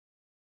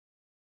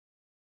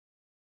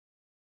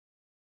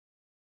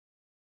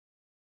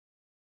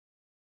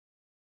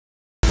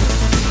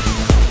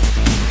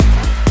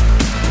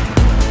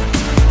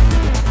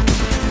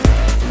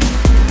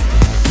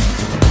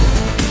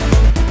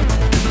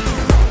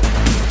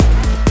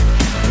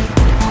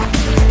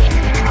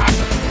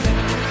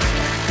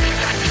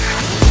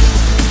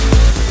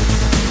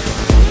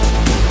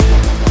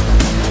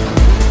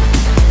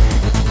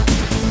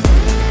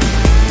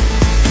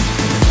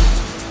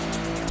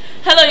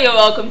you're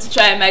welcome to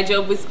Try My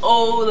Job with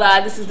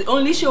Ola. This is the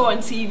only show on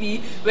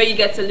TV where you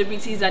get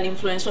celebrities and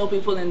influential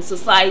people in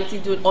society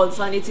doing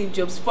alternative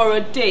jobs for a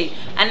day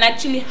and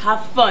actually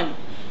have fun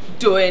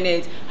doing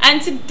it.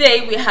 And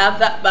today we have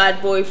that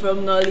bad boy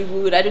from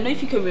Nollywood. I don't know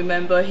if you can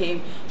remember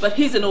him, but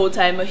he's an old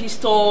timer. He's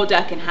tall,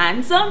 dark and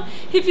handsome.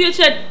 He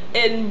featured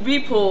in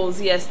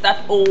Ripples, yes,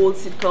 that old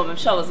sitcom. I'm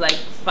sure I was like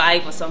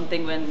 5 or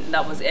something when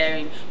that was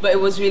airing, but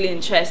it was really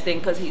interesting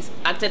because he's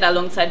acted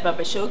alongside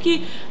Baba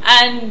Shoki.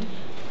 And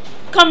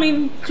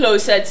coming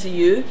closer to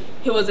you,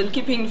 he was in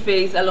Keeping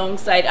Face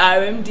alongside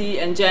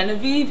RMD and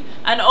Genevieve,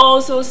 and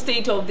also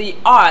State of the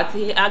Art.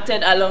 He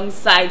acted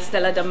alongside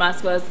Stella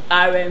Damascus,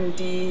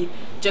 RMD,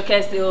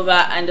 Joker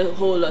Silva, and a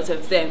whole lot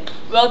of them.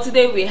 Well,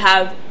 today we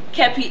have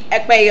Keppy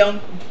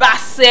Ekpeyong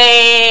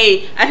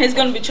Bassey, and he's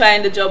going to be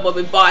trying the job of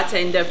a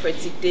bartender for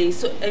today.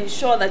 So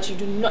ensure that you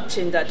do not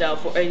change that down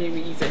for any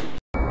reason.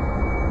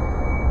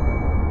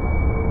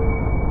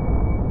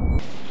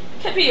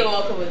 Keppy, you're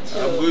welcome with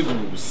you. I'm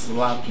going to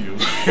slap you.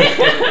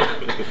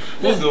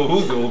 who's the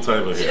old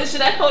timer here?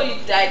 Should I call you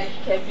Daddy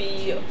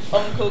Keppy,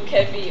 Uncle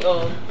Keppy,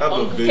 or I'm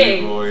Uncle a baby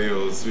K? boy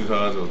or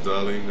sweetheart or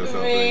darling or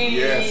something. Really?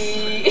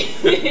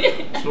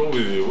 Yes. What's wrong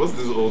with you? What's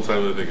this old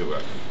timer thing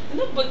about?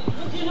 No, but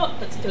you're not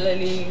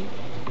particularly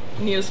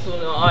new school,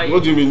 no, are you?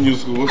 What do you mean new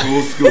school? What's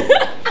old school?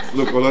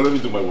 Look, Ola, let me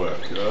do my work.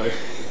 Alright?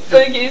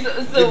 Okay, so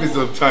Give me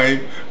some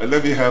time and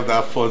let me have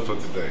that fun for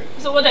today.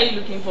 So what are you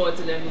looking forward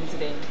to learning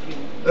today?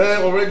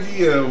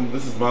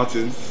 This is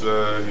Martins.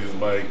 He's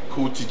my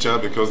co-teacher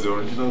because the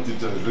original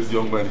teacher is this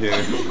young man here.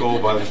 He's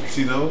called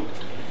Valentino.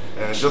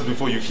 And just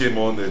before you came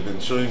on, they've been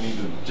showing me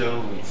the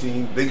general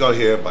routine. They got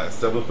here by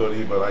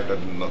 7:30, but I got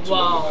not too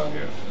long ago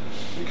here.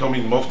 They come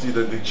in mufti,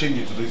 then they change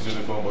it to this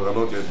uniform, but I'm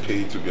not getting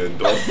paid to get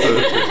endorsed.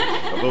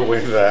 I'm not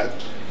wearing that.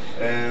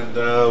 And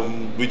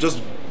we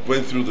just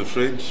went through the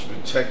fridge. We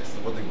checked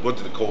what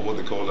they call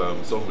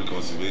some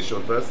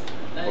reconciliation first.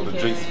 Okay. For the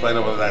drinks, find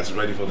out whether that's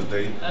ready for the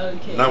day.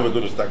 Okay. Now we're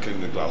going to start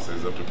cleaning the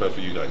glasses and prepare for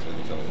you guys when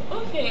you come in.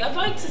 Okay, I'd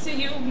like to see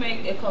you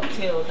make a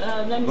cocktail.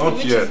 Let me Not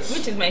see, yet.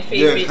 Which is my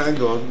favorite? Yeah,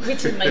 hang on.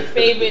 Which is my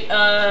favorite?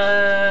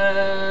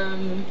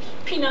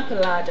 Pina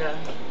colada.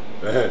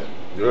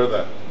 You heard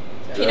that?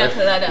 Pina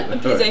colada. And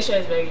please ensure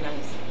it's very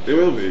nice. It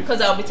will be.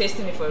 Because I'll be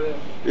tasting it for real.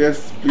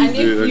 Yes, please and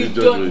do. if you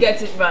don't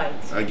get it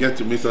right, I get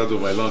to miss out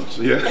on my lunch.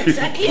 Yeah.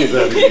 Exactly.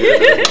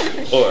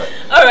 Alright.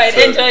 Alright,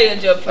 So, enjoy your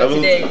job for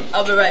today.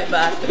 I'll be right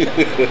back.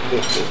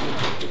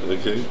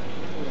 Okay.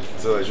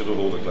 So I shouldn't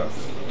hold the glass.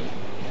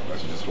 I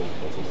should just hold the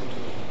bottle.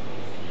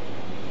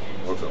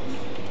 What else?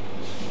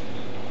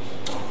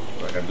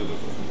 I can do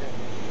this.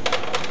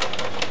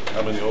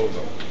 How many holes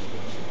now?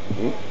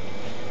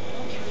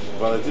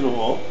 Valentino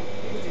all?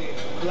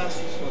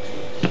 Glasses for you.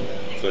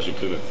 So I should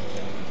clean it.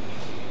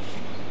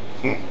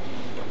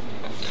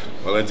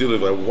 Valentino,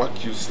 if I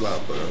whack you,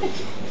 slap.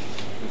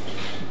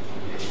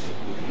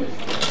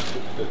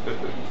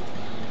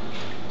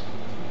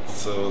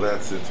 So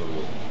that's it.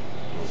 We're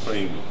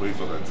praying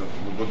for that.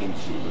 We're going to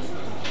do this.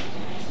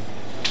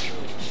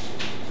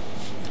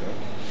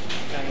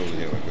 Over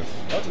here like this.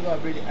 I want to go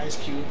and bring the ice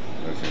cube.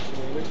 Okay. So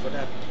we'll wait for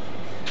that.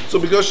 So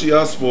because she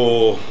asked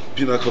for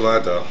pina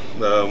colada,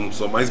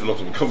 some ice blocks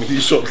will be coming in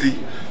shortly.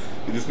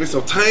 In the space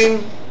of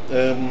time,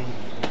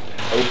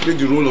 I will play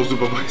the role of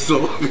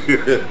supervisor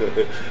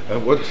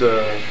and watch.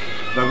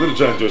 I'm going to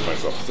try and do it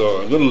myself.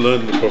 So I'm going to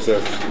learn the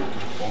process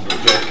on the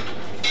job.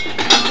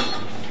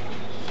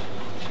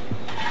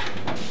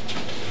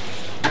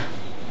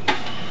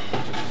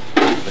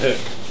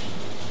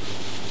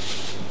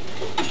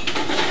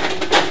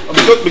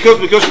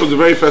 Because she was the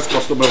very first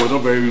customer, we're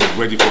not very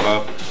ready for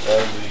her.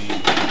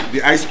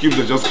 The ice cubes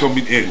are just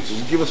coming in. So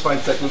give us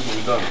 5 seconds and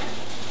we're done.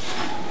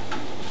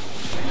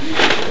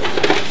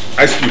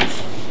 Ice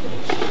cubes.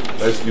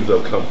 Ice cubes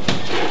have come.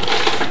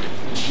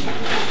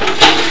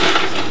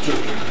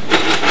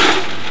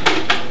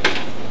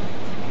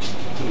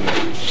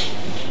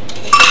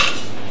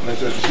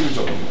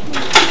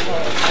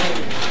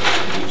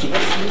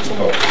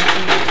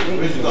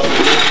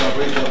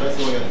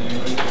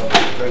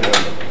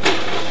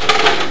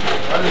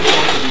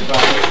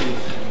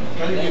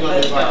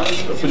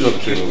 Put it on the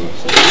table.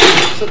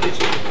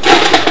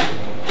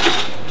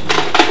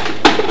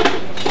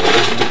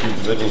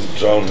 Let us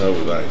drown her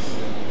with ice.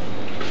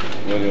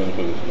 Where do you want to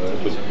put it?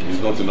 Because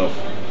it's not enough.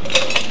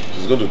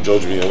 She's going to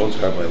judge me. I want to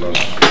have my lunch.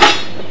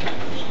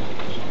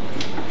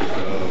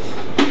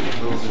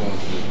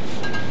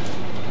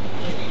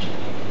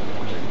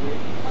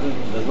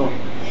 There's no.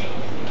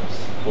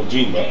 For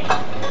Jean, but.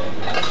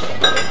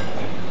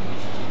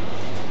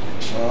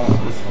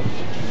 This one.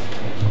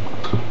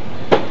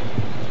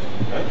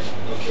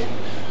 Okay.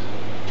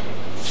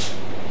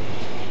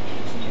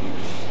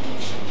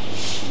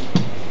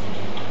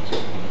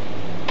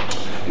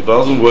 If I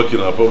wasn't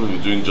working, I'd probably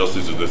be doing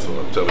justice to this one,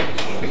 I'm telling you.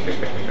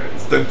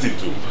 It's tempting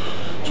to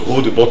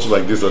hold a bottle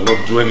like this and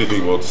not do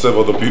anything but serve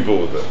other people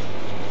with it.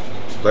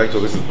 Like, so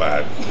this is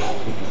bad.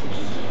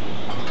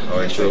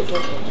 Alright, so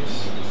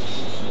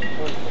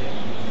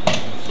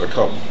a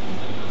cup.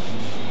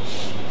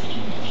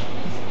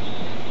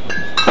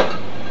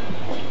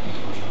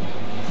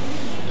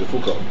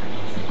 full cup.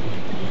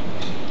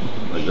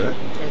 Like that?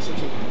 Yeah, it's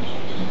okay.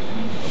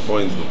 I'm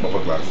pouring into the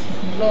proper glass.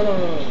 No.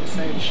 It's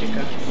not a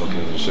shaker.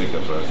 Okay, the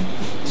shaker first.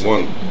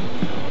 One.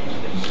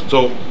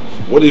 So,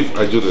 what if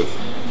I do this?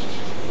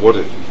 What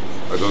if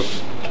I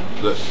just...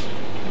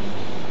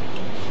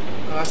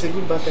 That's a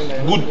good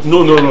bartender. Good.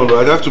 No.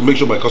 I have to make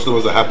sure my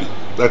customers are happy.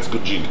 That's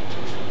good gene.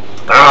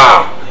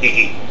 Ah!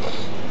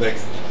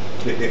 Next.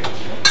 They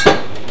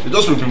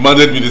just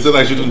reprimanded me. They said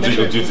I shouldn't drink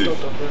on duty.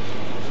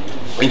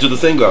 Into the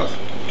same glass.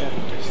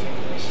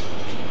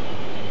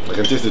 I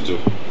can taste it too.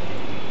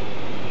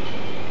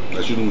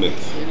 I shouldn't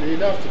mix. You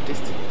don't have to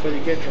taste it because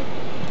you get drunk.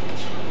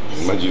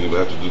 Imagine if I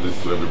have to do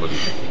this to everybody.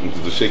 Into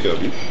the shaker,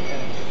 yeah,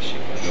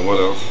 shaker. And what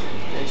else?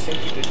 Yeah, same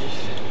to this.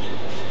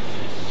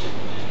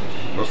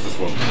 What's this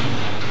one?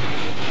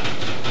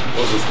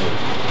 What's this one?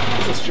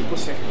 This is triple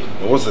sec.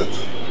 And what's it?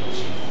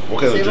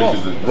 What kind of drink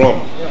is it?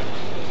 Rum. Yeah.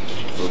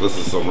 So this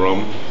is some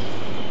rum.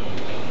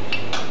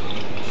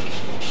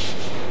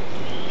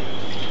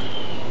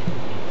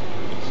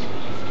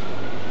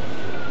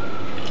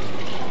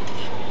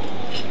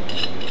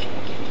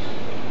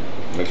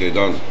 Okay,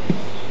 done.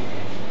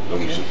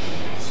 Okay.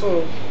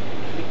 So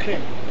the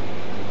cream.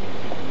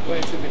 Pour a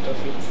little bit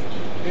of it.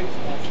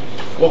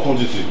 What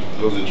quantity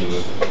goes into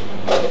this?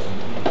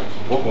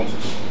 What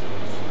quantity?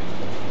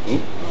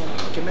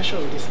 Okay, measure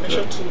with this.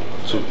 Measure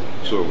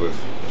Two of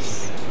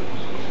this.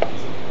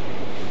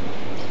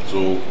 So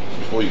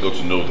before you got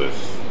to know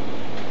this,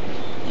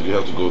 did you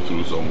have to go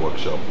through some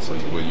workshop? So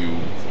where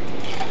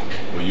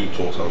you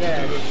taught how to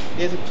do this?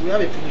 Yes, we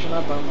have a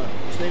professional barman.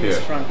 His name is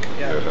Frank.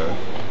 Yeah.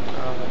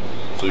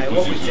 So you I put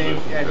work you with through him.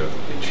 this? Yeah, I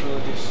put through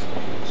this.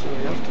 So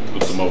you have to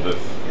Put some of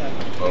this.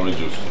 Yeah. Orange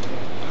juice.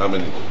 How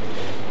many?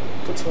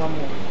 Put one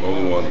more.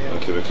 Only one. Yeah.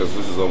 Okay, because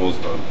this is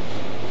almost done.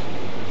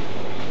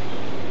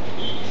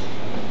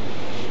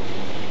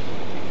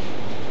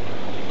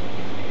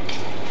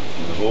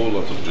 There's a whole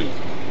lot of drink.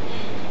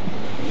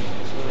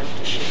 So we have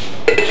to shake.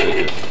 Shake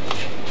it.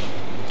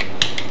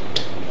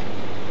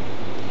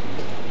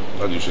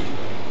 How do you shake it?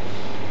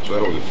 Should I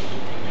hold it?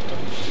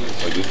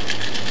 Like this?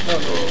 No,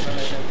 not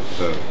like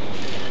that.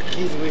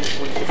 Easy way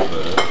for you.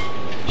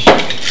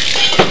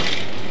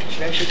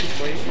 Should I shake it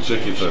for you?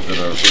 Shake it first, then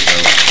I'll shake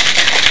down.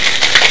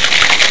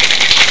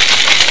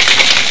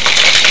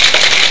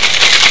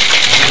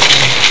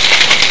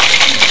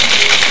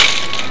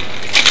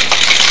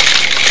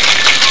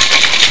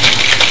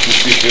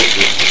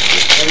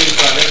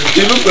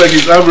 He looks like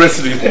he's arm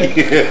wrestling.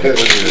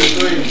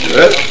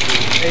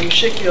 And you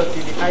shake it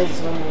until the ice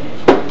is not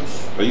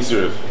moving. Are you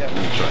serious? Yeah. Let me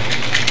try.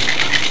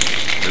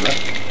 You know?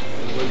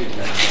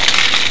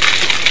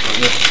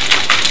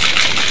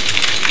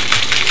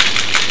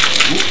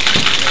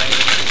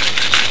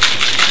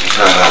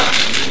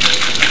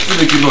 Still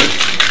making noise.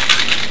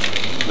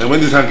 Then when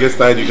this hand gets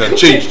tired, you can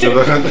change to the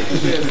other hand. It's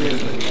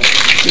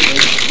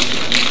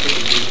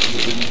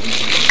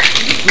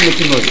still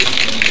making noise.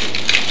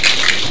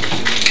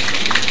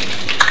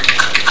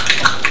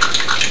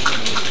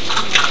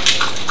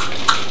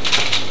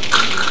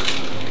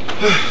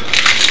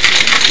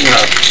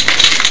 Yeah.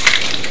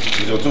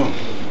 It's your turn.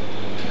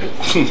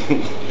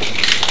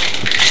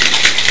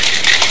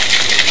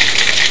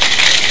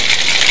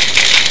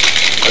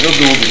 I just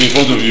don't want to be in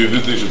front of you if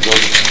this thing should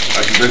just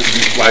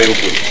accidentally fly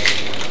open.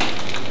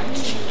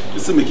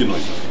 It's still making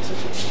noise.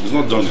 It's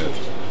not done yet.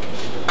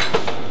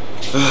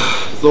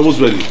 It's almost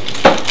ready.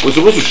 We're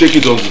supposed to shake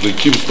it until the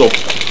cube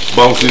stops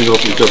bouncing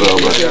off each other.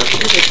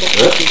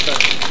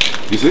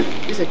 You see?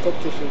 It's a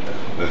cocktail filter.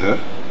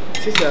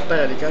 Since you are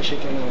tired, you can't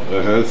shake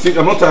anymore. See,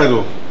 I'm not tired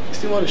though. You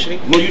still want to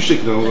shake? No, you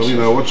shake now. I mean,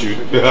 I watch you.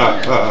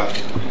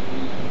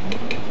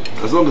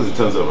 As long as it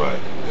turns out right,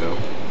 you know.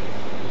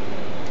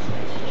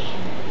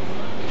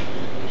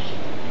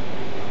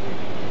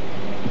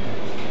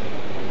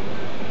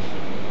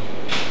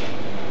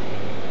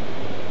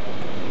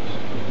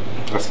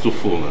 That's too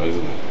full now,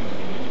 isn't it?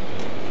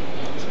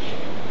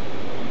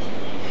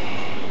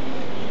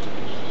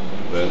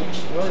 Then,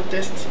 You want to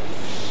test?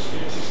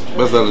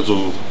 where's that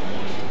little?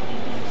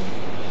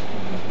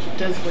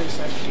 Test for your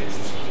side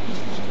guest.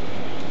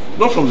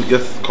 Not from the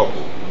guest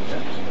couple.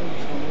 Yeah,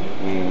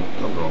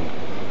 I'm wrong.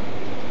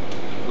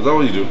 Is that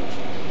what you do?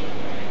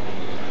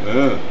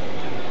 Yeah.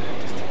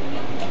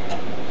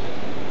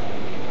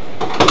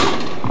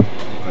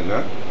 Like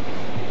that?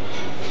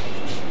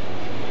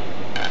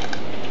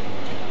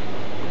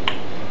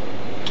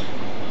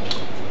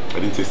 I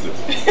didn't taste it.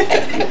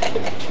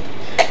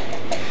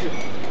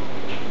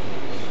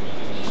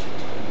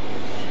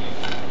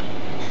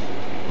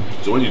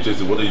 So when you taste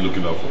it, what are you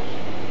looking out for?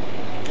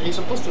 And you're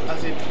supposed to,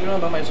 as a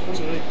premium barman, you're supposed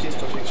to know the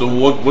taste of it. So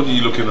what are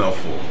you looking out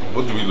for?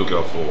 What do we look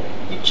out for?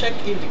 You check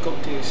if the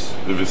cocktail is,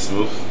 If it's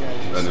smooth,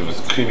 and if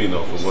it's creamy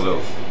enough, and what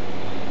else?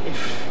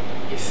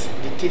 if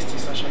the taste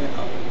is actually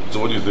out. So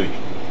what do you think?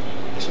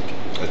 It's okay.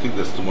 I think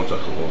there's too much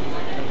alcohol.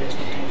 And there's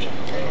not too much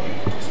alcohol.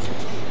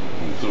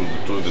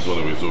 Throw this one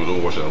away so we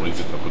don't wash it and rinse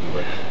it and put it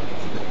back.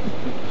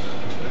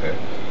 Okay.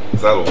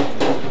 Is that all?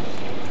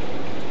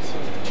 So,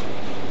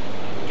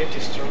 get a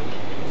straw.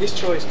 This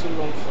straw is too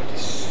long for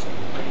this.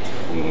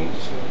 So you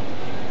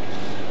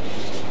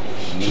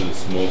need a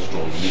small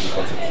straw. You need to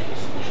cut it.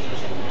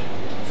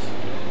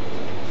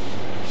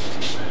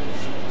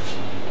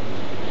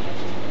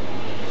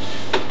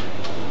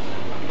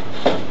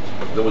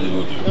 Is that what you're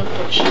going to do? Don't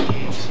touch it.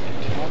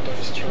 Don't touch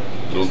the straw.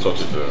 Don't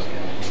touch it there.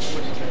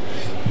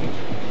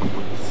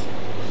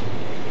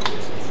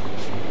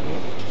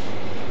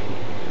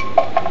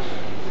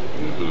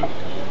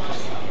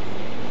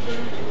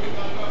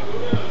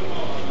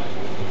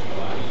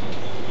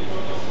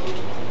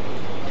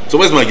 So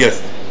where's my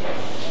guest?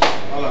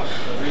 Hola,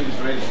 the drink is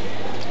ready.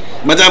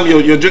 Madam,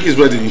 your drink is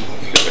ready.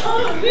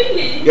 Oh,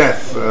 really?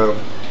 Yes.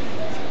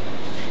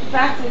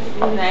 That is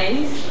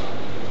nice.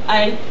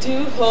 I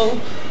do hope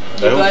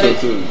you I got hope it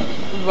so too.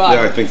 right.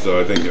 Yeah, I think so.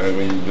 I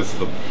mean, this is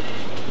the.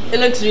 It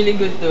looks really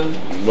good though.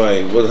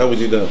 Why? How would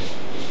you know?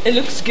 It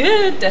looks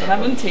good. I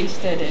haven't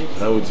tasted it.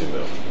 How would you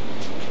know?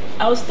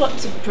 I was taught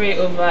to pray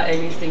over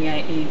anything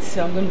I eat,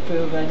 so I'm going to pray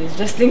over this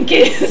just in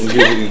case. In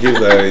case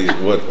I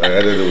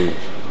added a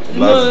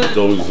last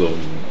dose of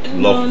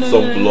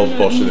love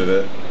portion in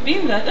it.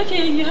 Being that,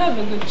 okay, you have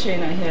a good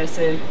trainer here,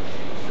 so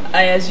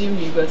I assume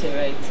you got it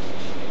right.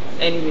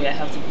 Anyway, I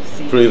have to be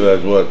safe. Pray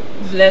that what?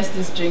 Bless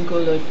this drink, oh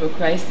Lord, for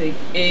Christ's sake.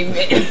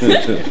 Amen. I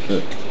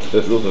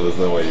don't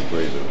understand why you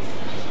pray though.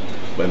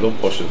 My love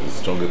portion is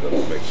stronger than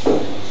the next.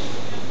 Okay.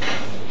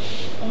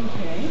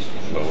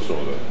 No, what's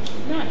wrong with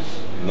that? Nice.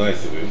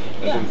 Nice of it.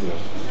 Yeah. I think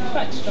so.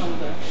 Quite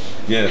stronger.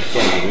 Yeah, it's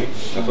strong of it.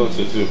 I thought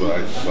so too,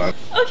 but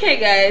Okay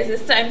guys,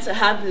 it's time to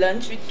have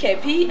lunch with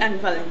Keppy and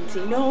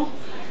Valentino.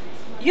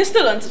 You're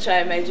still on To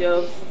Try My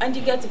Job, and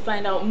you get to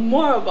find out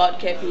more about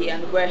Keppy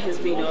and where he's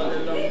been all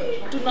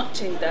along. Do not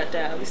change that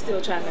dial. We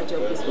still Try My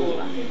Job with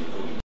Ola.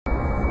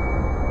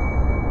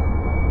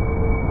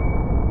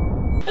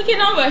 Okay,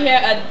 now we're here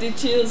at the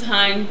Chills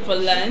Hang for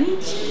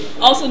lunch,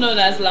 also known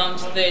as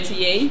Lounge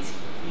 38.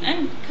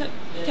 And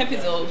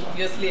Keppy's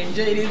obviously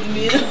enjoying his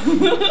meal.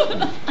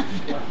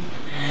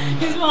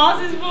 His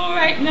mouth is full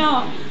right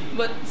now.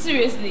 But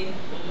seriously,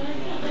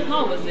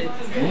 how was it?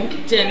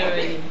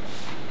 Generally?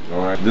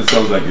 alright. This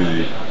sounds like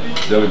a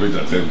deliberate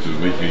attempt to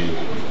make me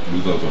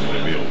lose out on my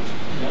meal.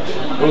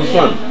 It was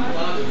fun.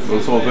 It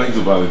was fun. Thanks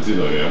to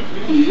Valentino, yeah.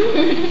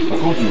 I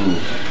come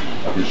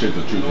to appreciate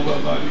the truth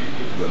about life.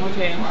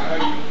 Okay.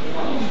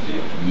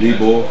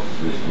 Labor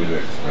is really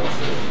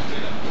expensive,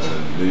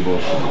 and labor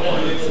should be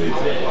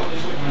compensated.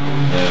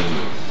 And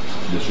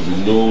there should be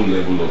no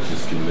level of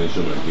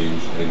discrimination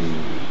against any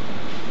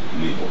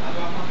labor.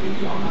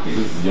 Because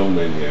this is young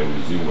men here who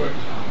resume work.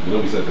 You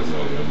know, we said this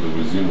earlier, they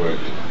resume work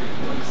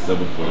at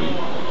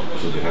 7:40,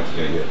 so they have to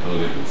get here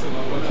earlier than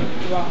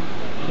 7:40. Wow.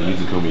 They need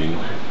to come in,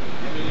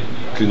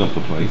 clean up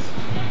the place,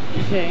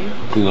 Okay.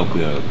 clean up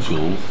their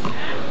tools,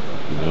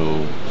 you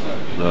know,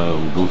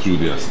 go through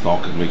their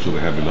stock and make sure they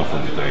have enough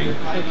on the day,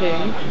 Okay.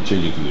 and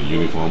change it to the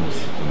uniforms,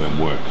 and then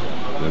work.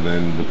 And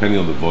then, depending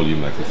on the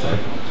volume, like I said,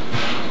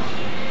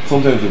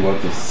 sometimes they work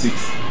till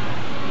 6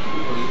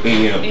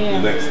 a.m.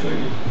 the next day.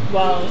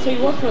 Wow. So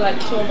you work for like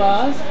 12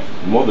 hours?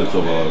 More than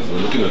 12 hours. We're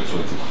looking at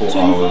 24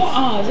 24 hours.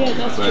 hours, yeah,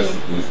 that's First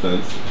true.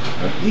 instance.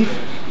 And if,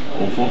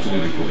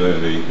 unfortunately for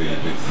them, they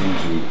seem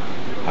to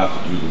have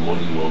to do the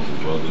morning runs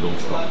as well, they don't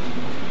stop.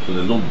 So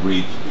there's no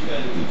break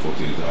in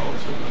 48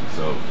 hours for them.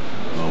 So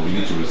we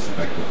need to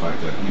respect the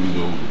fact that even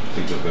though we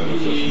think of them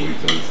as just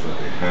waiters, that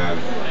they have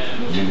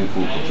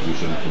meaningful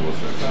contribution towards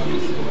their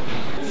families.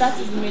 That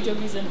is the major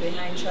reason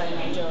behind trying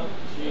my job.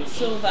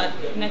 So that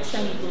next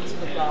time you go to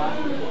the bar,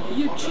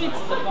 you treat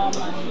the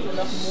barman with a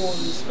lot more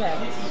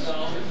respect.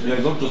 Yeah,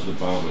 it's not just the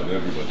barman,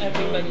 everybody.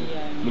 Everybody,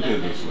 yeah. Look at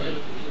it this way.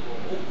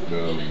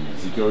 The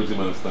security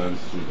man stands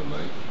through the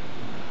night.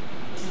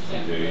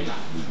 Okay,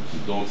 the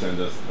door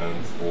tender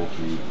stands all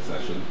through the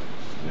session.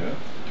 Yeah,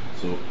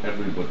 so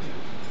everybody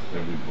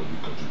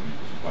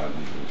contributes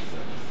valuable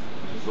service.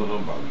 It's not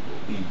valuable,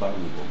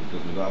 invaluable,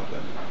 because without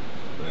them,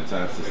 the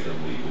entire system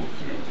will go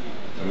through.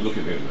 I mean, look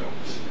at him now.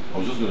 I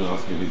was just going to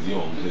ask him, he's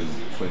young, he's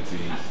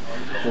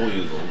 24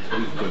 years old,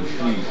 he's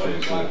 23,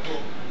 24,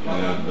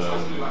 and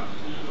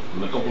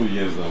in a couple of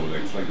years now we'll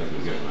expect that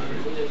he'll get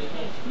married.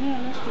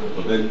 Yeah, that's true.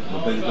 But then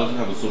he doesn't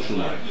have a social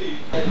life.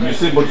 But you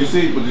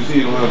say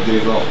you don't have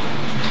days off.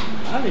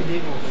 I have a day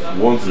off.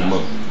 Once a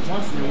month.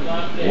 Once in a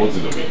week. Once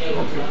in a week.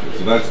 Okay.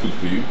 So that's good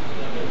for you.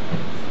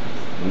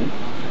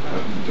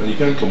 And you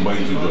can't combine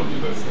two jobs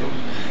with that stuff.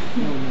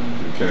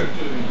 You can't.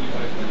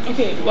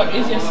 Okay, but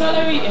is your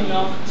salary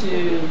enough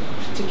to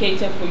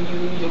cater for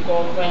you, your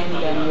girlfriend,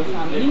 and your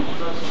family?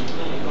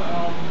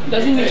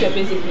 Does it meet your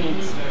basic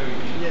needs?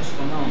 Yes,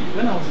 for now.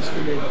 When I was a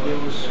student, there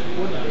was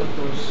what the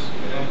doctors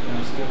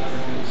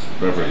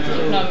Perfect. So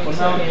Yeah. for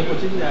now, the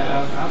opportunity I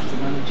have to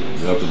manage it.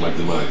 You have to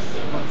maximize.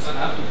 But I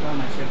have to plan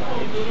myself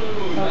ahead.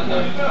 So I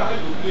believe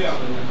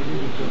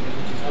it will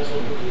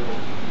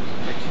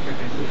I think I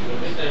can do for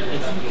it. I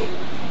think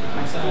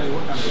my salary,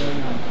 what I'm doing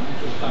now,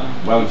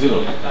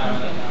 Valentino,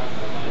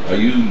 are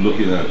you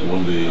looking at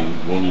one day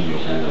running your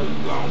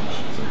own lounge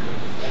or something?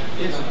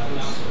 yes, of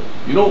course.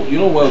 You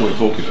know while we're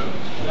talking,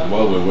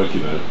 while we're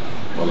working,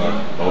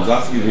 Well, I was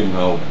asking him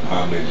how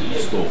many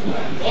stole.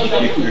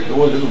 I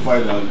wanted to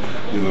find out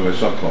if there were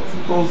shortcuts.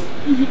 Because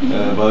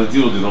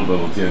Valentino did not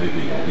volunteer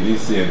anything. He didn't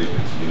say anything,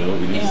 you know.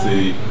 He didn't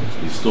say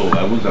he stole.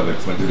 I wouldn't have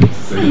expected him to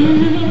say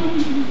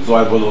that. So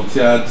I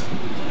volunteered,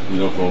 you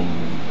know, from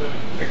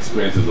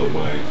experiences of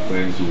my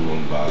friends who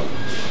run bars,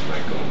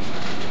 nightclubs.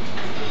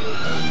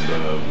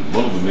 And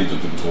one of the major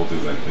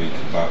difficulties I think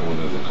bar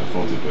owners are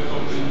confronted with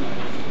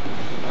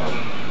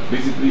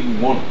basically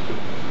one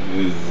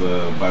is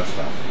bad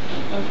staff.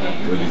 Okay.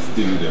 When they're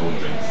stealing their own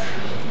drinks,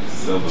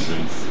 sell the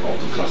drinks off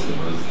to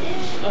customers.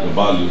 The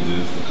bar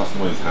loses, the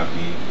customer is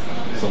happy.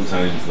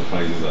 Sometimes the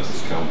prices are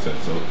discounted.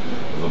 So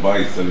the bar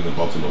is selling a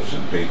bottle of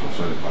champagne for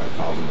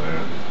 25,000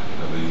 naira,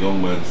 and the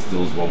young man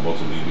steals one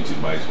bottle which he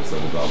buys for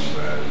 7,000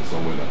 naira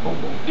somewhere in a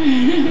Congo.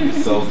 He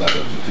sells that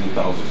at 15,000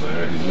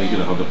 naira. He's making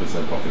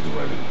 100% profit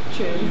already.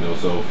 True. You know,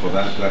 so for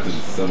that is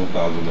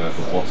 7,000 naira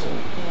per bottle.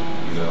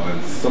 You know,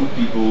 and some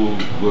people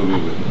go away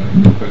with,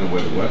 depending on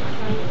where they work,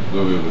 go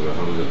away with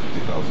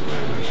 150,000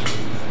 naira.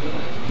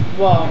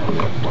 Wow.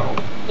 Yeah, wow.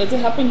 Does it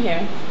happen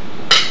here?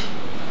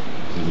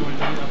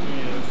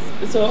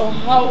 So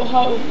how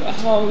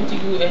do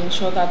you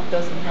ensure that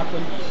doesn't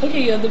happen?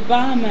 Okay, you're the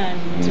barman.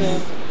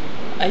 So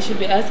I should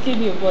be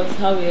asking you about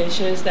how you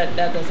ensure that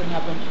that doesn't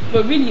happen.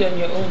 But really on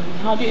your own,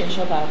 how do you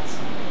ensure that?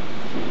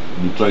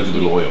 You try to be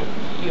loyal.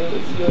 Your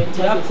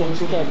integrity is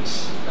kept.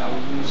 That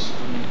we use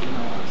to maintain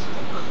our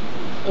stock.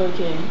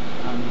 Okay.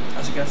 And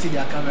as you can see,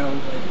 there are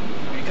cameras.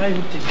 We can't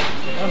even take it.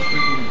 We can't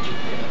bring it.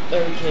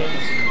 Okay.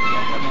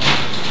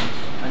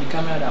 And the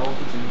camera that work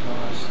 24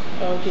 hours.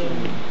 Okay.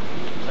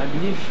 So I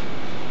believe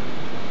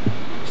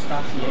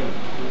staff here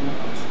will work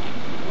out.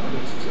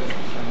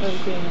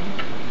 Okay.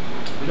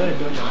 We don't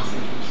indulge ourselves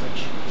in such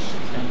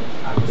kind of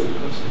acts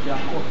because if you are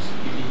caught,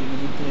 you'll be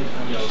humiliated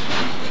and you are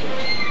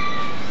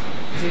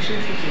it's a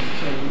shameful thing,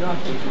 so you don't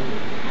have to do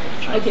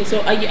it. Okay, so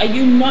are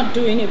you not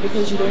doing it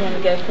because you don't want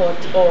to get caught,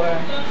 or?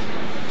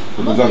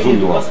 Because that's who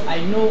you are. Because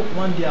I know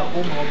one day I'll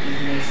own my own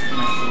business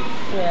myself.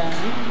 Yeah.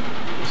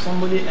 If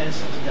somebody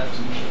else does that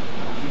to me,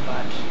 I'll feel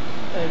bad.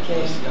 Okay.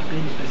 Because you're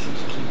paying the person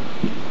to do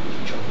the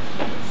job.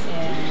 Yeah. So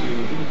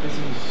if the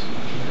person is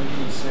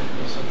indulging himself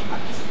in such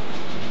acts,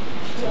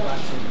 it's a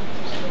bad thing.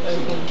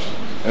 Okay.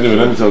 Anyway,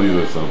 let me tell you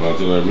this,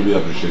 Martin. I really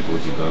appreciate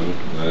what you've done,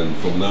 and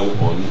from now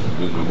on, I'm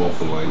going to be more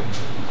polite.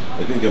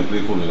 I think I'm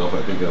playful enough.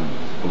 I think I'm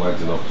polite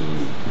enough to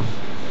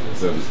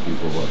service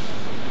people, but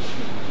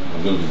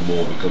I'm going to be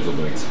more because of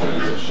my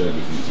experience I've shared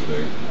with you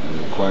today.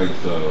 You're quite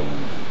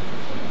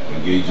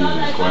engaging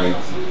and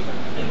quite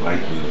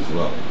enlightening as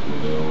well. You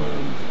know,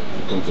 and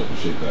I've come to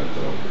appreciate that.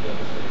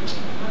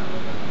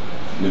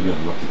 Maybe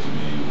I'm lucky to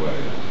be where I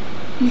am.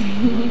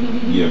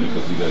 Yeah,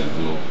 because you guys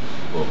do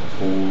a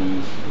whole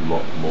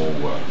lot more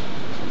work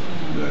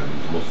than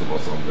most of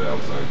us on the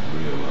outside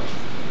realize.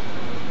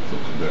 So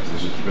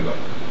congratulations, keep it up.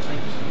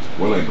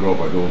 When I grow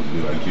up, I don't want to be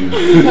like you.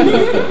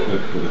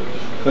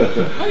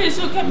 Okay,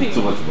 so Keppy,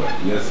 so much back.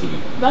 Yes, Sudi.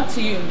 Back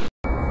to you.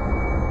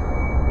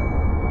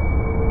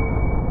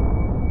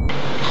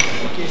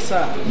 Okay,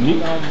 sir.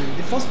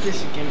 The first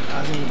place you came,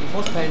 as in the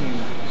first time you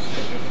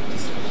stepped into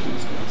this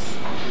place,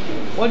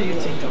 what do you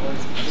think about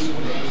this?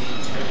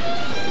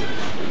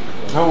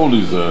 How old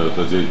is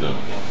 38 now?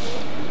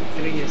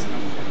 3 years now.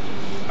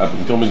 I've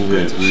been coming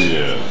here 3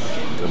 years.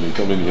 I've been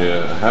coming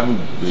here. I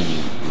haven't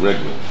been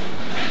regular,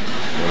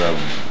 but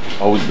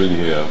I've always been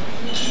here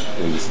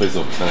in the space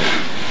of time,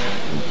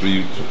 in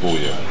 3 to 4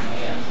 years.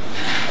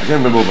 I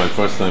can't remember what my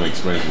first time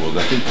experience was.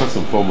 I think first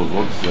and foremost,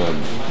 what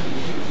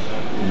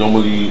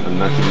normally and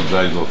naturally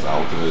drives us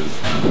out is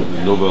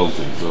the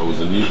novelty. So it was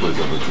a new place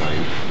at the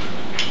time,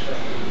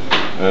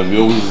 and we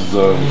always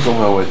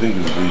somehow I think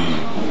it's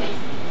the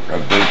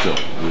adventure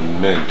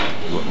in men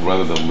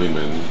rather than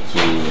women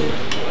to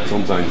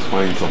sometimes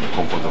find some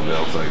comfort on the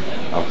outside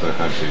after a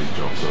hard-day's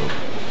job. So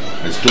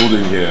I strolled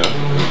in here.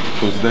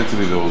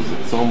 Coincidentally, there was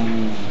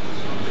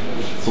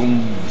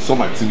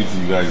some activity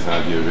you guys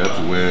had here. We had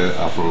to wear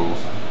afro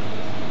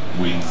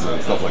wigs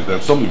and stuff like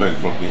that. Some event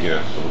brought me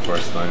here for the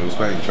first time. It was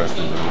quite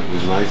interesting. It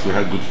was nice. We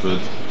had good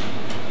food.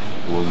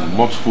 It was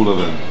much fuller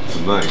than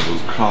tonight. It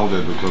was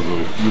crowded because there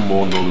were a few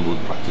more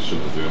Nollywoods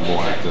practitioners. There were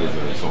more actors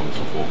and so on and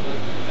so forth.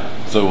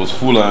 So it was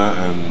fuller,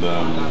 and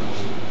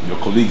your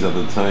colleagues at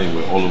the time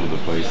were all over the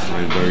place,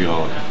 trying very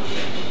hard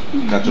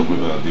to catch up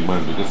with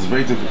demand, because it's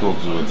very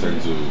difficult to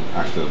attend to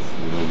actors.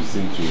 You know, we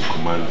seem to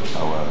command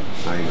our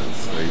time and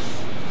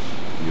space.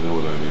 You know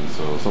what I mean?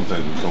 So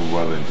sometimes we become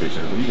rather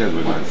impatient. But you guys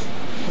were nice.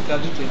 What can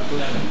I do to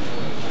improve it?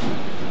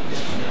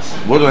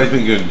 What do I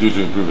think you can do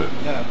to improve it?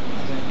 Yeah,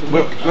 to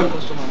Well, make our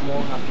customer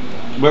more happy.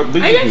 Well,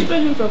 Are you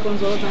expecting for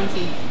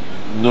consultancy?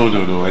 No.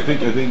 I think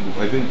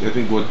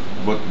what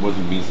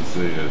it means to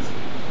say is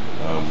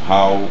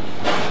how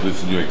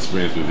this new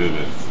experience with him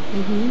is,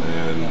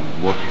 and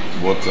what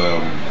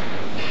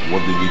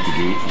they need to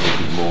do to make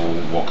it more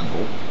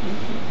walkable.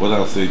 What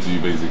I'll say to you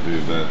basically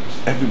is that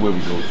everywhere we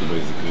go to,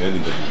 basically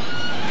anybody,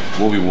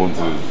 what we want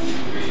is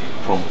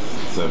prompt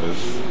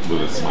service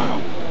with a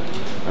smile.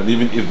 And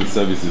even if the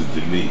service is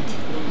delayed,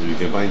 you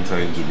can find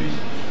time to be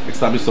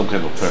establish some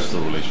kind of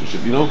personal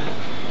relationship. You know,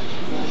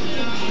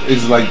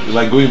 it's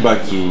like going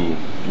back to,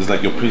 it's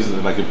like your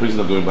prison, like a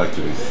prisoner going back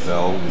to his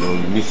cell. You know,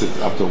 you miss it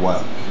after a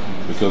while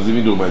because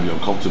even though it might be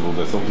uncomfortable,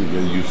 there's something you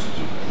get used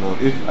to. Now,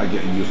 if I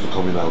get used to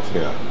coming out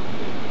here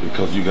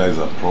because you guys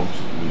are prompt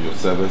with your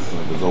service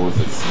and there's always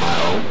a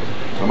smile,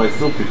 I might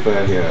still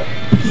prefer here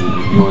to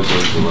the newer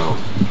joints around.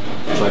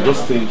 So I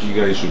just think you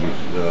guys should be.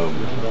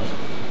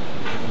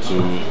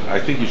 I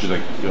think you should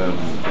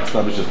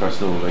establish a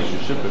personal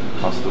relationship with the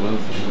customers.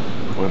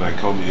 When I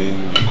come in,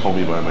 you call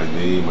me by my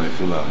name, I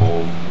feel at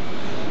home.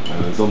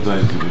 And then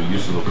sometimes you're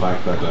used to the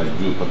fact that I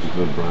do a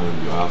particular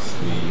brand, you ask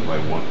me if I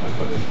want a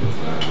particular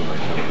brand when I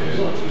come in.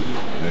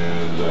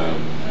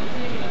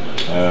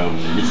 And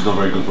which is not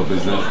very good for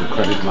business. The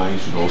credit line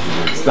should also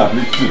be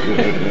established.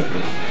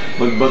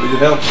 but it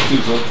helps too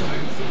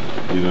sometimes,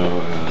 you know,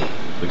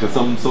 because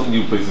some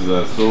new places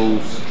are so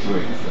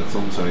strict that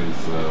sometimes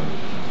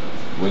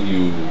when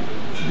you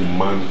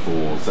demand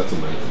for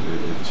settlement,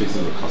 it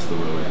chases the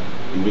customer away,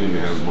 even if it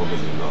has more than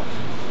enough.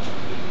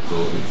 So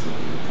it's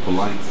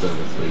polite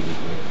service,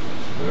 basically.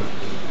 Yeah?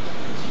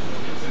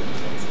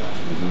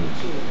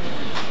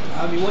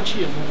 I've been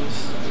watching your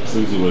movies.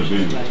 Since you were a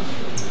baby?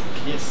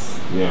 Yes.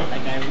 Yeah.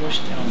 Like I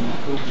watched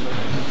Cold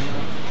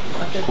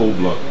Blood. Cold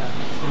Blood.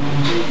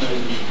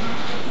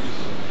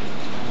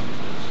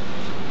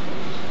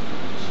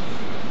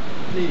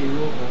 Play a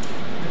role of.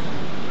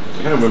 I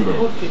can't remember.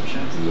 Old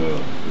fiction. Yeah.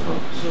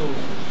 So,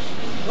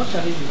 what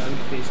challenges have you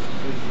faced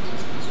before you did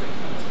this?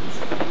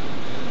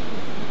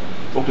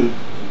 Okay.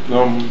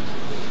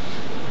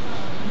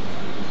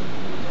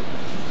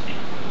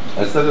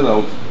 I started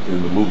out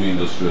in the movie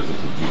industry as a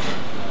producer.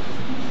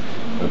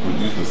 I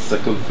produced the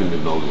second film in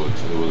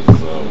Nollywoods. It was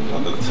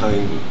at the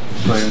time the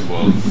trend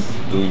was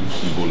doing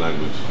Igbo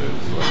language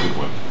films, so I did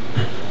one.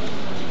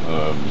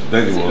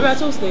 Then it was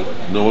Rattlesnake?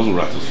 No, it wasn't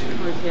Rattlesnake.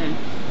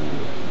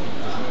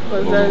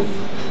 Okay.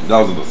 That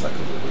was in the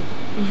second movie.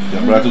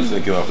 Yeah,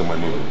 Rattlesnake came after my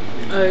movie.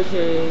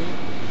 Okay.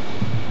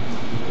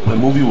 My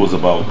movie was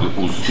about the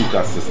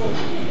Osuka system.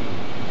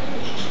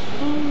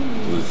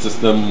 The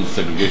system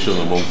segregation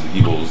amongst the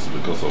Igbos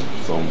because of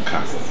some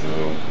castes. You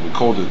know, we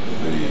called it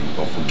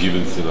the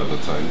unforgiven sin at the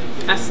time.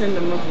 As in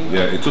the movie.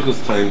 Yeah, it took us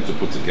time to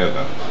put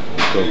together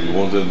because we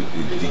wanted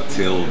a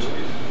detailed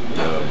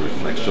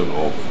reflection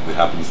of the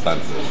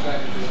happenstances.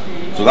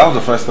 So that was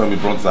the first time we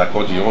brought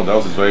Zakoji on. That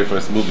was his very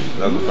first movie.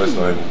 That was the first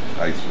time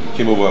I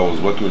came over. I was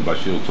working with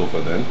Bashir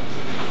Tofa then.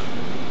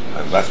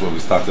 And that's when we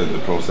started the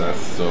process.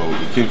 So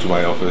he came to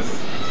my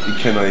office.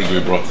 Ikena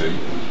Igwe brought him.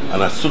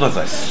 And as soon as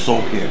I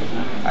saw him,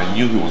 I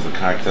knew he was the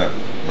character,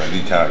 my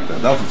lead character.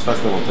 That was his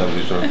first time on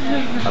television.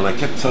 And I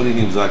kept telling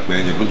him, Zach,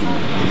 man, you're going to be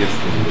the biggest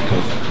thing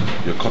because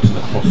you're cutting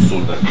across so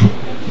natural.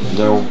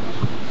 Now,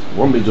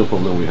 one major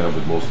problem we have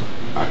with most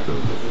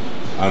actors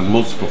and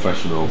most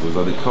professionals is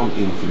that they come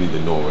in feeling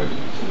they know already.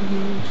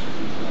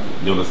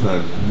 You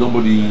understand?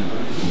 Nobody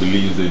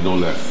believes they know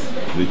less.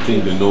 They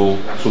think they know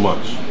too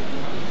much.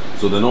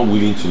 So they're not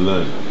willing to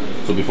learn.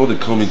 So before they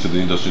come into the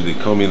industry, they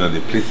come in and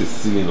they place a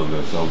ceiling on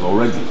themselves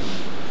already.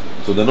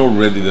 So they're not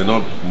ready, they're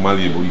not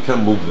malleable. You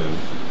can't move them.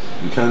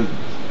 You can't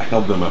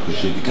help them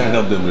appreciate. You can't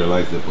help them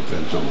realize their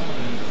potential.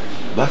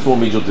 That's one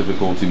major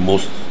difficulty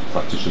most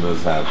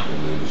practitioners have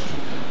in the industry.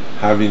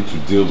 Having to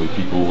deal with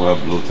people who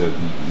have bloated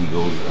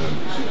egos. And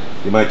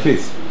in my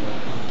case,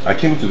 I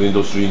came to the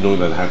industry knowing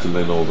that I had to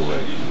learn all the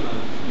way.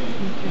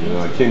 You know,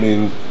 I came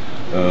in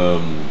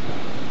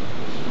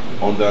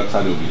under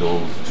Tally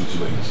Obido's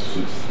tutelage,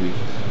 so to speak,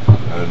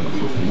 and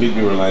it made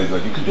me realize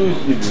that you could do it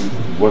if you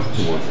work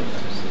towards it.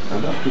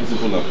 And that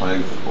principle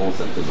applies all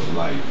sectors of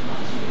life.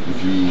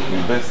 If you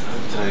invest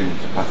time in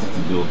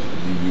capacity build,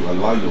 if you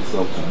allow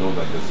yourself to know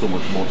that there's so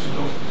much more to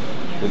know,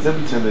 there's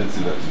every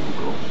tendency that you will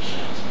grow.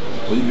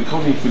 But if you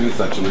come in feeling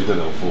saturated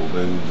and full,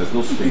 then there's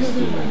no space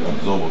to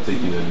absorb or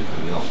take in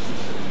anything else.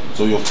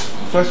 So your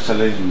first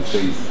challenge you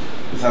face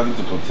is having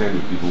to contend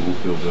with people who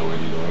feel they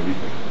already know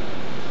everything.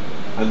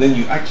 And then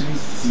you actually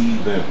see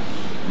them.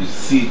 You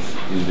see it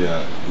in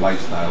their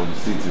lifestyle, you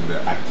see it in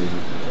their acting,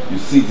 you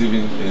see it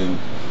even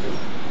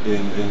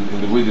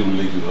in the way they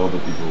relate with other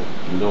people.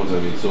 You know what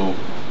I mean? So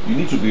you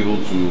need to be able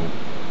to,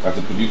 as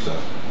a producer,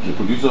 the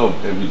producer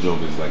of every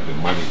job is like the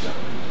manager.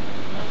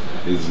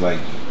 It's like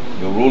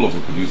the role of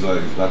a producer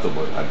is that of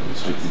an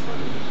administrative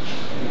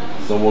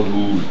manager. Someone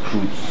who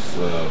recruits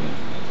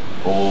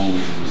all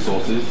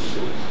resources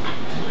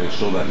to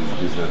ensure that his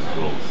business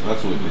grows.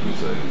 That's what a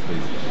producer is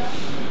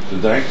basically. The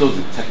director is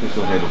the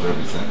technical head of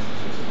every set.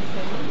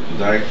 The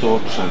director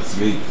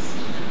translates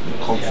the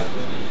concept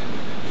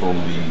from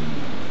the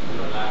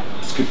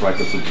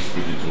scriptwriter, so to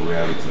speak, into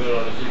reality.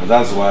 And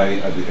that's why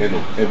at the end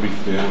of every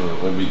film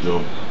or every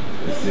job,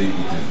 they say it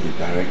is a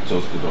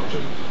director's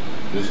production.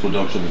 This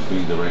production is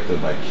being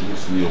directed by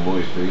Kingsley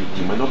Omoefe.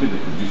 He might not be the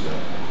producer,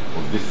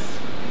 but this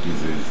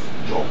is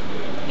his job.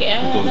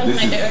 Yeah, because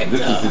that's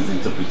this is his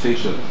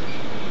interpretation.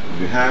 If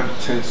you have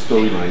 10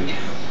 storylines,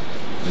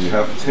 and you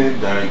have 10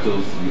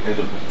 directors, you end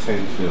up with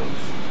 10 films.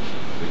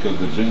 Because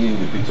they're bringing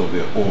a bit of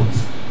their own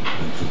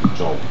into the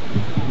job.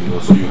 You know,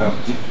 so you have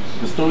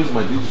The stories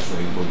might be the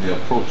same, but the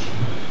approach,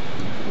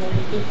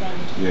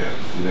 yeah,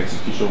 the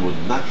execution would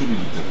naturally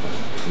be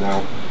different.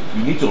 Now,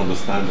 you need to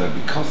understand that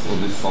because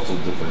of these subtle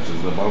differences,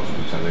 it's about to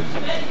be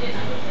challenging.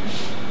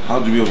 How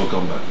do we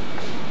overcome that?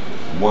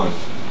 One,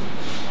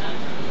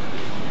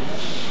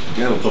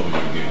 get on top of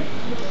your game.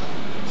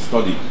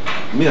 Study.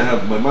 Me, I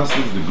have my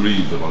master's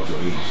degree is about your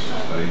age.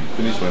 I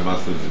finished my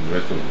master's in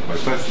rhetoric. My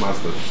first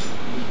master's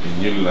in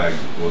Unilag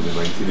was in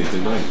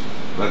 1989.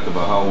 That's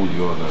about how old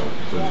you are now,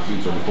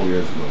 23, 24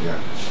 years ago, yeah.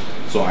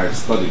 So I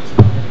studied,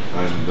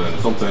 and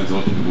sometimes a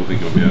lot of people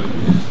think of me as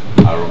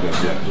arrogant,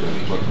 yeah,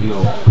 but you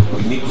know,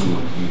 you need to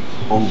be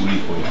hungry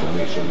for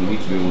information. You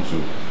need to be able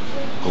to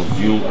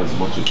consume as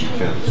much as you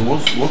can. So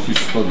once you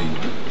study,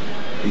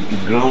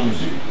 it grounds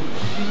you.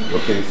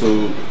 Okay,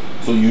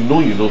 so you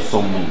know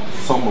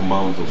some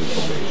amount of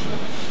information.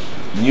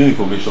 New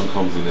information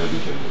comes in every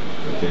day.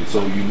 Okay,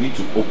 so you need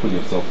to open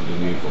yourself to the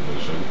new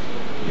information.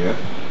 Yeah,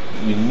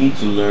 you need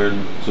to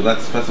learn. So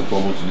that's first and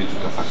foremost, you need to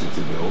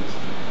capacity build.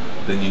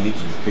 Then you need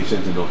to be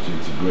patient enough to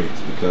integrate,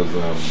 because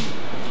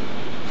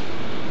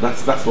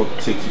that's what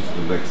takes you to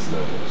the next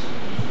level.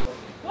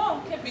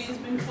 Wow, Keppy, it's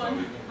been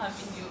fun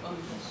having you on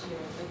the show.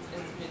 It's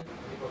been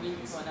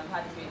really fun. I've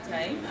had a great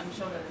time. I'm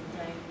sure that the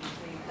time will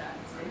say that.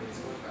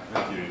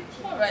 Thank you.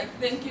 All right,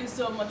 thank you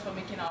so much for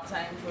making our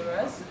time for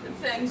us.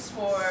 Thanks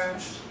for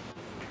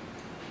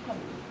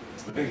coming.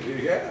 Thank you,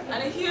 yeah.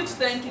 And a huge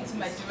thank you to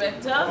my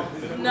director,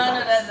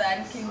 none other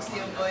than Kingsley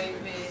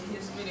Omoife.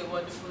 He's really a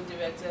wonderful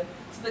director.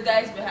 To the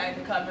guys behind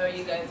the camera,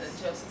 you guys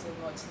are just too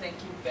much. Thank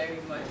you very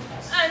much.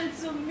 And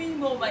to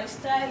Mimo, my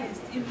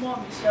stylist, Imo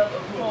Michelle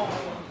Okowo.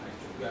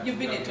 You've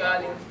been a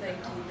darling. Thank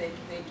you, thank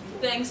you, thank you.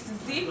 Thanks to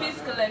ZV's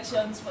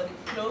Collections for the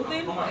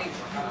clothing, for the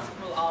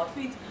beautiful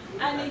outfits.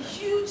 And a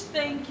huge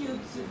thank you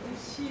to the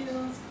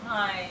Shields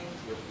Pine,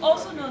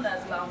 also known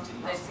as Lounge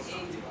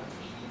 38.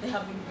 They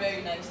have been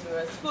very nice to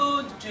us.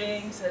 Food,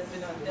 drinks has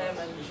been on them,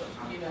 and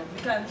you know, we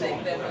can't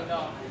thank them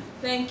enough.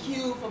 Thank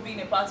you for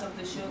being a part of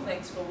the show.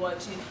 Thanks for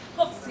watching.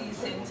 Hope to see you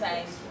same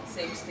time,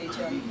 same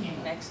station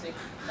next week.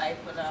 Bye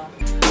for now.